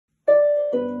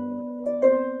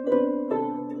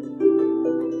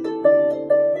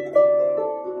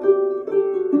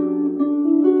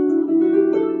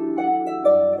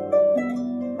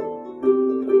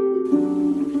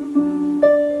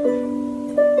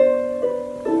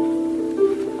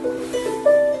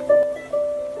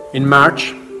In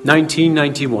March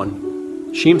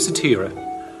 1991, Siamsa Tíre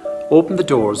opened the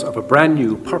doors of a brand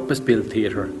new purpose-built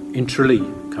theatre in Tralee,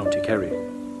 County Kerry.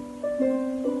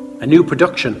 A new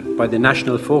production by the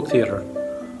National Folk Theatre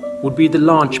would be the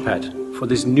launchpad for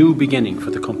this new beginning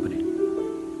for the company.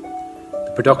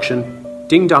 The production,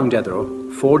 Dong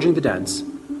Dedero, Forging the Dance,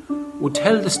 would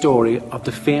tell the story of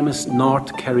the famous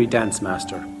North Kerry Dance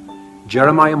Master,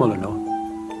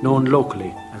 Molyneaux, known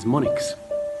locally as Munnix.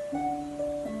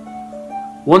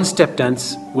 One step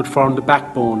dance would form the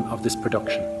backbone of this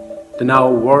production, the now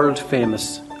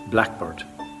world-famous Blackbird.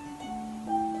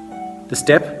 The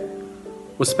step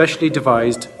was specially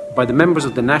devised by the members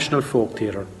of the National Folk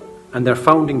Theatre and their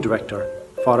founding director,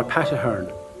 Father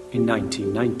Ahern, in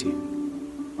 1990.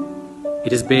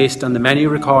 It is based on the many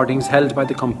recordings held by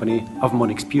the company of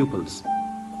Munnix pupils,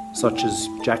 such as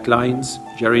Jack Lyons,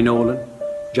 Nolan,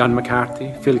 John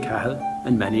McCarthy, Cahill,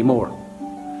 and many more,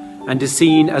 and is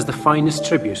seen as the finest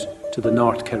tribute to the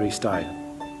North Kerry style,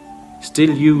 still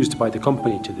used by the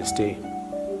company to this day.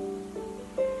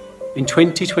 In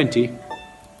 2020,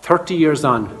 30 years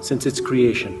on since its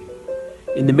creation,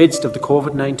 in the midst of the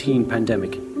COVID-19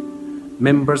 pandemic,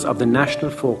 members of the National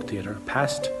Folk Theatre,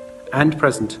 past and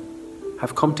present,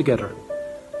 have come together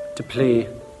to play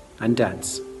and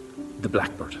dance the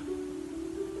Blackbird.